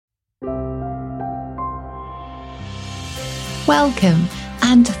Welcome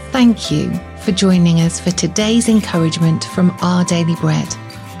and thank you for joining us for today's encouragement from Our Daily Bread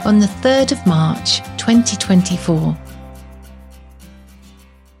on the 3rd of March 2024.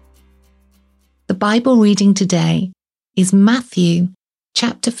 The Bible reading today is Matthew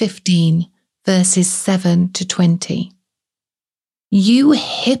chapter 15 verses 7 to 20. You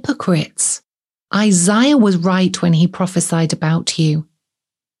hypocrites! Isaiah was right when he prophesied about you.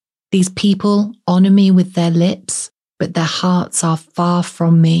 These people honor me with their lips, but their hearts are far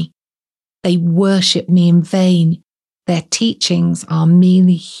from me. They worship me in vain. Their teachings are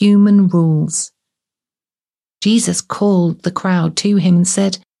merely human rules. Jesus called the crowd to him and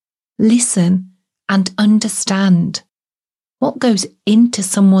said, Listen and understand. What goes into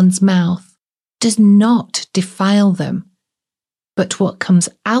someone's mouth does not defile them, but what comes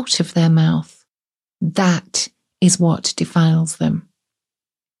out of their mouth, that is what defiles them.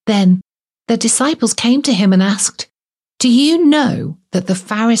 Then the disciples came to him and asked, Do you know that the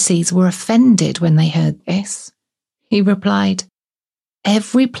Pharisees were offended when they heard this? He replied,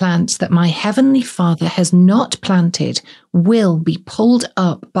 Every plant that my heavenly Father has not planted will be pulled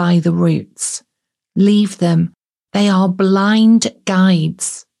up by the roots. Leave them. They are blind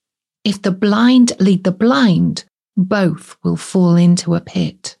guides. If the blind lead the blind, both will fall into a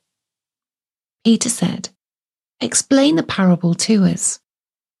pit. Peter said, Explain the parable to us.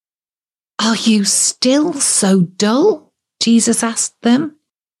 Are you still so dull? Jesus asked them.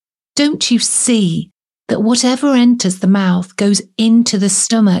 Don't you see that whatever enters the mouth goes into the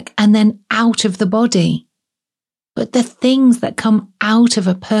stomach and then out of the body? But the things that come out of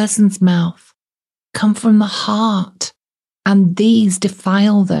a person's mouth come from the heart, and these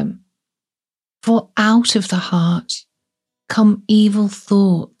defile them. For out of the heart come evil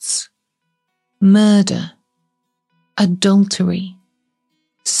thoughts, murder, adultery,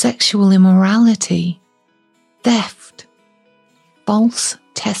 sexual immorality, theft, false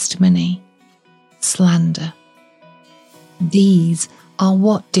testimony, slander. These are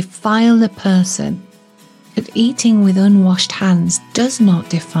what defile a person, but eating with unwashed hands does not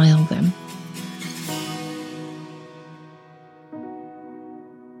defile them.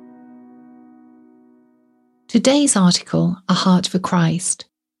 Today's article, A Heart for Christ,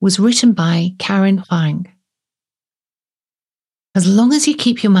 was written by Karen Huang. As long as you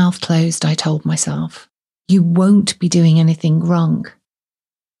keep your mouth closed, I told myself, you won't be doing anything wrong.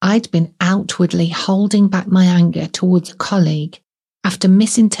 I'd been outwardly holding back my anger towards a colleague after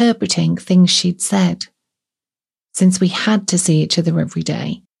misinterpreting things she'd said. Since we had to see each other every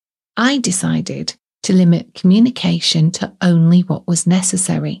day, I decided to limit communication to only what was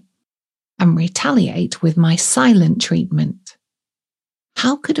necessary and retaliate with my silent treatment.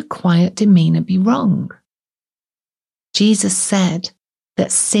 How could a quiet demeanour be wrong? Jesus said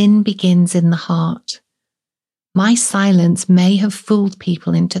that sin begins in the heart. My silence may have fooled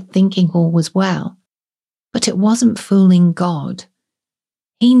people into thinking all was well, but it wasn't fooling God.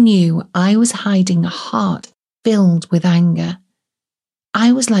 He knew I was hiding a heart filled with anger.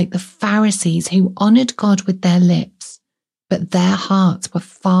 I was like the Pharisees who honoured God with their lips, but their hearts were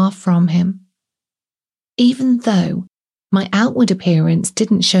far from him. Even though my outward appearance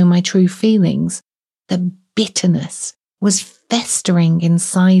didn't show my true feelings, the bitterness was festering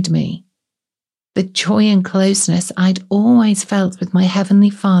inside me. The joy and closeness I'd always felt with my Heavenly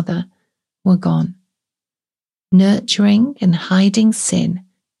Father were gone. Nurturing and hiding sin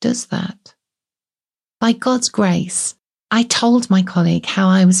does that. By God's grace, I told my colleague how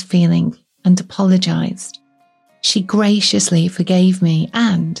I was feeling and apologised. She graciously forgave me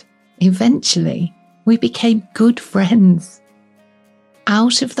and, eventually, we became good friends.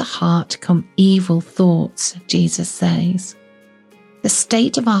 Out of the heart come evil thoughts, Jesus says. The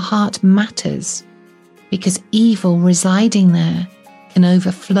state of our heart matters because evil residing there can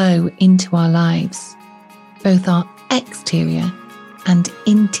overflow into our lives. Both our exterior and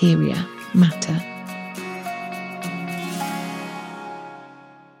interior matter.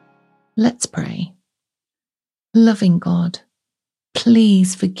 Let's pray. Loving God,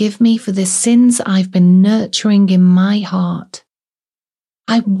 please forgive me for the sins I've been nurturing in my heart.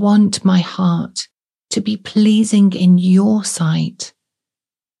 I want my heart to be pleasing in your sight.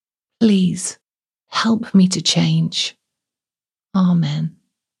 Please help me to change. Amen.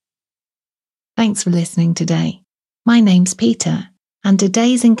 Thanks for listening today. My name's Peter, and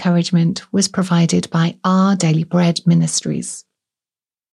today's encouragement was provided by Our Daily Bread Ministries.